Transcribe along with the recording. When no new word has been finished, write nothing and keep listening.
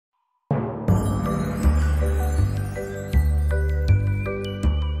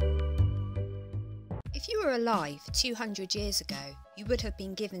you were alive 200 years ago, you would have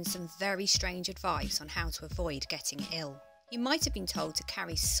been given some very strange advice on how to avoid getting ill. You might have been told to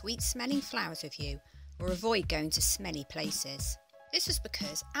carry sweet-smelling flowers with you or avoid going to smelly places. This was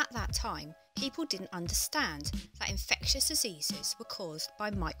because at that time, people didn't understand that infectious diseases were caused by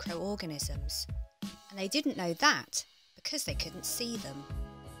microorganisms. And they didn't know that because they couldn't see them.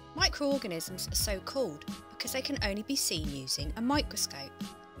 Microorganisms are so called because they can only be seen using a microscope.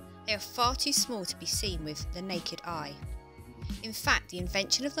 They are far too small to be seen with the naked eye. In fact, the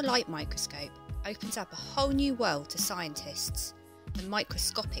invention of the light microscope opens up a whole new world to scientists, the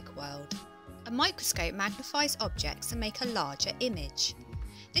microscopic world. A microscope magnifies objects and makes a larger image.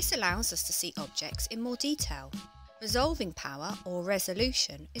 This allows us to see objects in more detail. Resolving power, or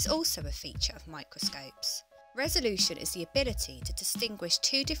resolution, is also a feature of microscopes. Resolution is the ability to distinguish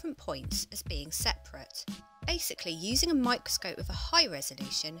two different points as being separate. Basically, using a microscope with a high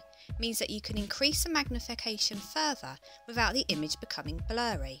resolution means that you can increase the magnification further without the image becoming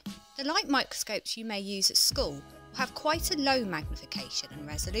blurry. The light microscopes you may use at school will have quite a low magnification and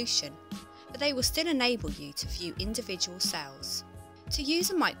resolution, but they will still enable you to view individual cells. To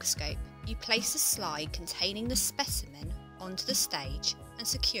use a microscope, you place a slide containing the specimen onto the stage and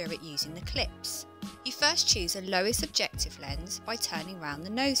secure it using the clips. You first choose a lowest objective lens by turning round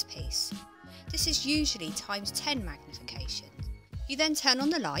the nose piece. This is usually ×10 magnification. You then turn on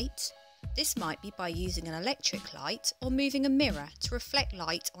the light. This might be by using an electric light or moving a mirror to reflect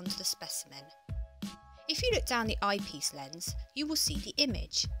light onto the specimen. If you look down the eyepiece lens, you will see the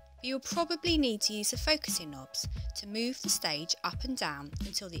image, but you will probably need to use the focusing knobs to move the stage up and down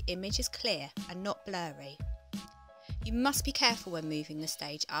until the image is clear and not blurry. You must be careful when moving the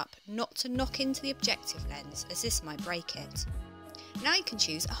stage up not to knock into the objective lens, as this might break it. Now you can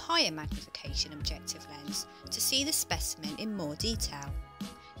choose a higher magnification objective lens to see the specimen in more detail.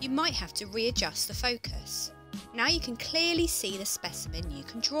 You might have to readjust the focus. Now you can clearly see the specimen, you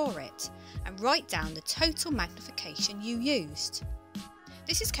can draw it and write down the total magnification you used.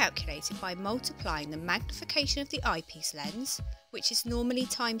 This is calculated by multiplying the magnification of the eyepiece lens, which is normally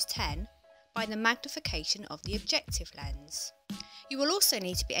 ×10, by the magnification of the objective lens. You will also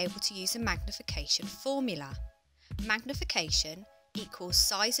need to be able to use a magnification formula. Magnification equals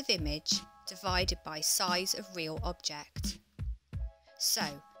size of image divided by size of real object. So,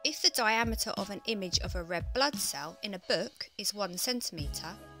 if the diameter of an image of a red blood cell in a book is 1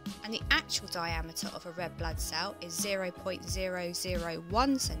 centimetre and the actual diameter of a red blood cell is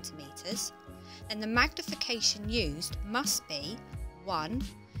 0.001 centimetres, then the magnification used must be 1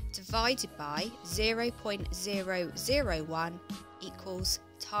 divided by 0.001 equals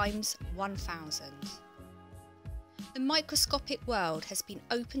 ×1000. The microscopic world has been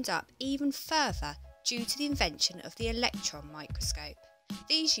opened up even further due to the invention of the electron microscope.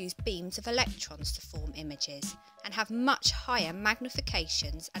 These use beams of electrons to form images and have much higher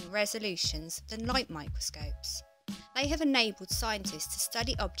magnifications and resolutions than light microscopes. They have enabled scientists to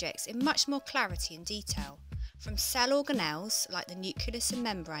study objects in much more clarity and detail, from cell organelles like the nucleus and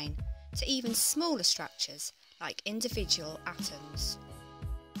membrane to even smaller structures like individual atoms.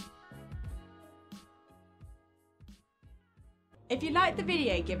 If you liked the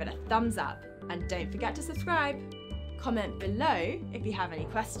video, give it a thumbs up and don't forget to subscribe. Comment below if you have any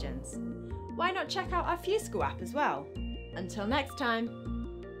questions. Why not check out our FuseSchool app as well? Until next time.